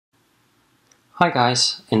Hi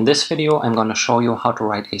guys, in this video I'm going to show you how to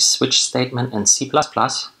write a switch statement in C++,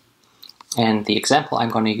 and the example I'm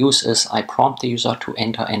going to use is I prompt the user to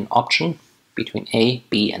enter an option between A,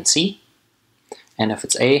 B and C, and if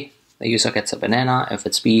it's A, the user gets a banana, if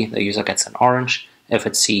it's B, the user gets an orange, if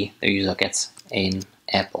it's C, the user gets an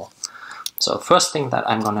apple. So first thing that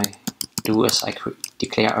I'm going to do is I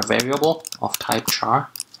declare a variable of type char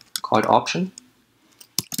called option.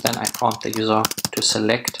 Then I prompt the user to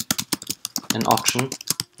select an option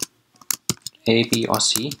A, B or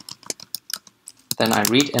C. Then I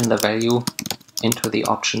read in the value into the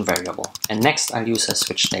option variable, and next I'll use a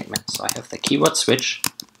switch statement. So I have the keyword switch,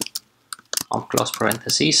 close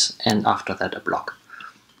parentheses, and after that a block.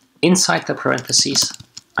 Inside the parentheses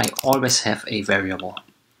I always have a variable,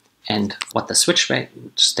 and what the switch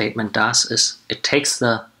statement does is it takes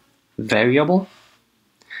the variable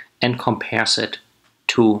and compares it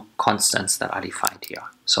to constants that are defined here,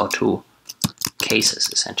 so to cases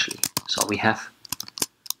essentially. So we have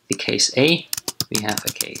the case A, we have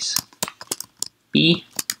a case B,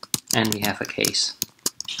 and we have a case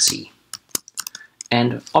C.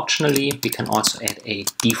 And optionally we can also add a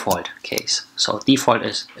default case. So default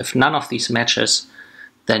is if none of these matches,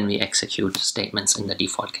 then we execute statements in the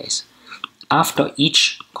default case. After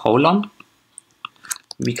each colon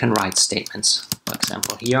we can write statements. For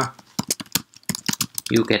example here,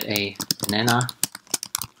 you get a banana,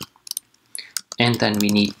 and then we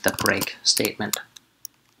need the break statement.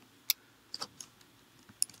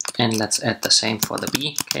 And let's add the same for the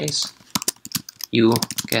B case. You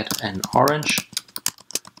get an orange,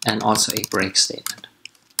 and also a break statement.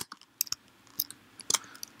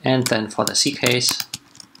 And then for the C case,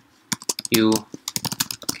 you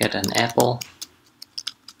get an apple,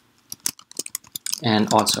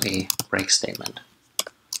 and also a break statement.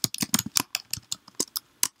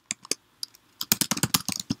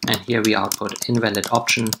 And here we output invalid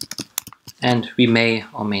option, and we may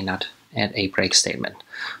or may not add a break statement.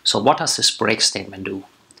 So what does this break statement do?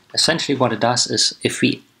 Essentially what it does is if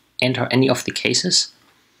we enter any of the cases,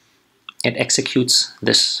 it executes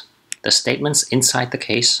the statements inside the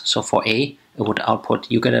case. So for A, it would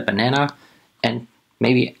output you get a banana and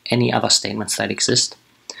maybe any other statements that exist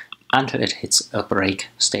until it hits a break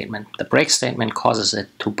statement. The break statement causes it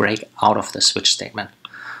to break out of the switch statement.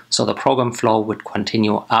 So the program flow would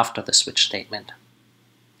continue after the switch statement.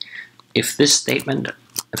 If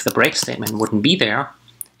the break statement wouldn't be there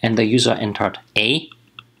and the user entered A,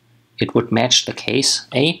 it would match the case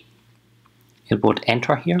A. It would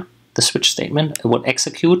enter here the switch statement, it would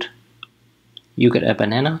execute, you get a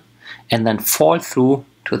banana, and then fall through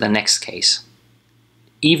to the next case.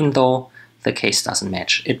 Even though the case doesn't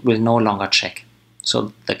match, it will no longer check.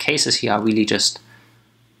 So the cases here are really just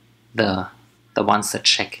the ones that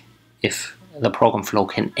check if the program flow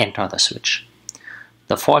can enter the switch.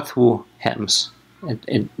 The fall through happens,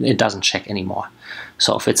 it doesn't check anymore.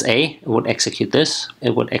 So if it's A, it would execute this,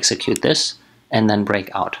 it would execute this, and then break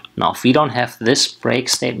out. Now if we don't have this break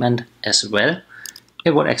statement as well,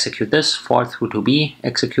 it would execute this, fall through to B,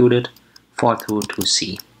 execute it, fall through to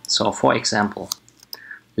C. So for example,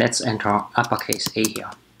 let's enter uppercase A here.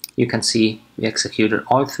 You can see we executed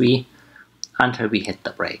all three until we hit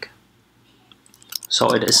the break.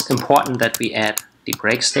 So it is important that we add the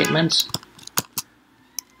break statements,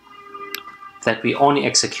 that we only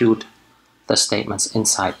execute the statements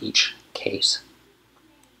inside each case.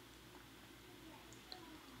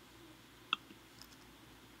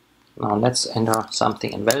 Now let's enter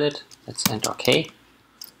something invalid. Let's enter K.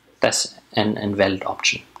 That's an invalid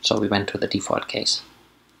option. So we went to the default case.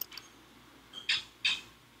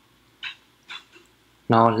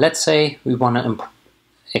 Now let's say we want to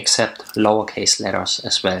accept lowercase letters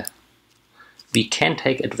as well. We can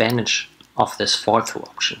take advantage of this fall through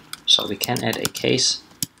option. So we can add a case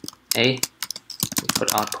A, we could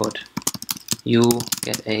output you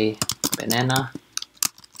get a banana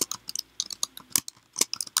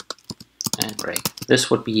and break. This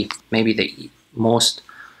would be maybe the most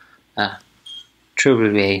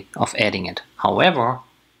trivial way of adding it. However,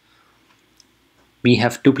 we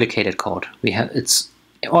have duplicated code.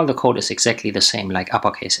 All the code is exactly the same like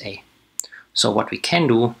uppercase A. So what we can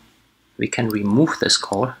do, we can remove this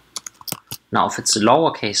code. Now if it's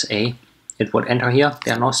lowercase a, it would enter here,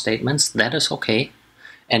 there are no statements, that is okay.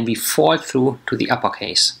 And we fall through to the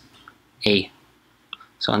uppercase A.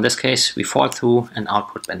 So in this case we fall through and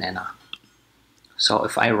output banana. So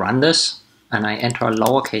if I run this and I enter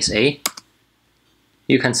lowercase a,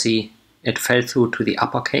 you can see it fell through to the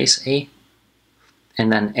uppercase A, and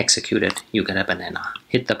then executed, you get a banana.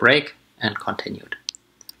 Hit the break and continued.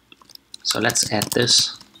 So let's add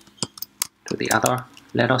this to the other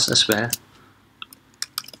letters as well.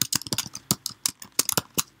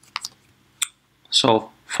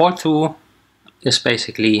 So fall through is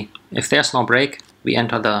basically, if there's no break, we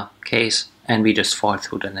enter the case and we just fall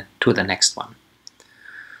through to the next one.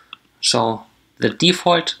 So the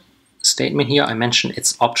default statement here, I mentioned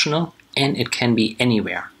it's optional and it can be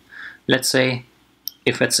anywhere. Let's say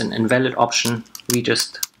if it's an invalid option, we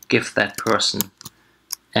just give that person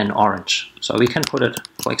an orange. So we can put it,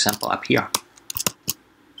 for example, up here.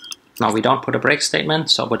 Now we don't put a break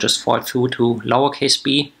statement, so we'll just fall through to lowercase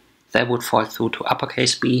b. That would fall through to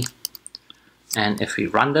uppercase b. And if we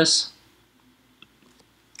run this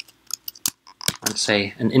and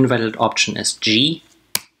say an invalid option is G,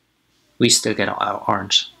 we still get our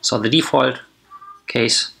orange. So the default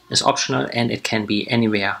case is optional and it can be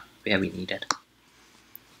anywhere where we need it.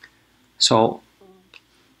 So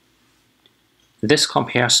this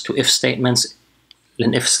compares to if statements.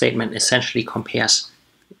 An if statement essentially compares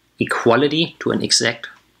equality to an exact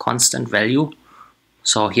constant value.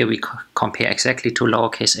 So here we compare exactly to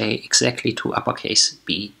lowercase a, exactly to uppercase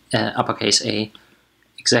b, uppercase a,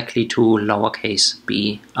 exactly to lowercase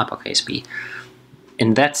b, uppercase b.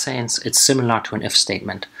 In that sense, it's similar to an if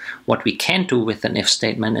statement. What we can't do with an if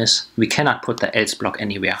statement is we cannot put the else block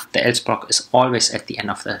anywhere. The else block is always at the end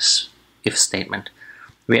of this if statement,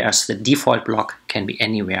 whereas the default block can be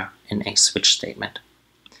anywhere in a switch statement.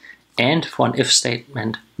 And for an if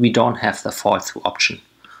statement, we don't have the fall through option.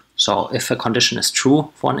 So if a condition is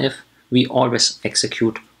true for an if, we always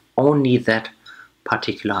execute only that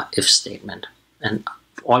particular if statement. And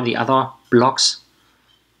all the other blocks,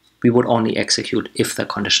 we would only execute if the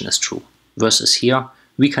condition is true. Versus here,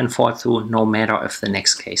 we can fall through no matter if the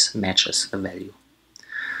next case matches the value.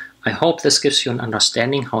 I hope this gives you an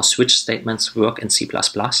understanding how switch statements work in C++.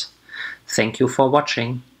 Thank you for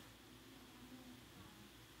watching.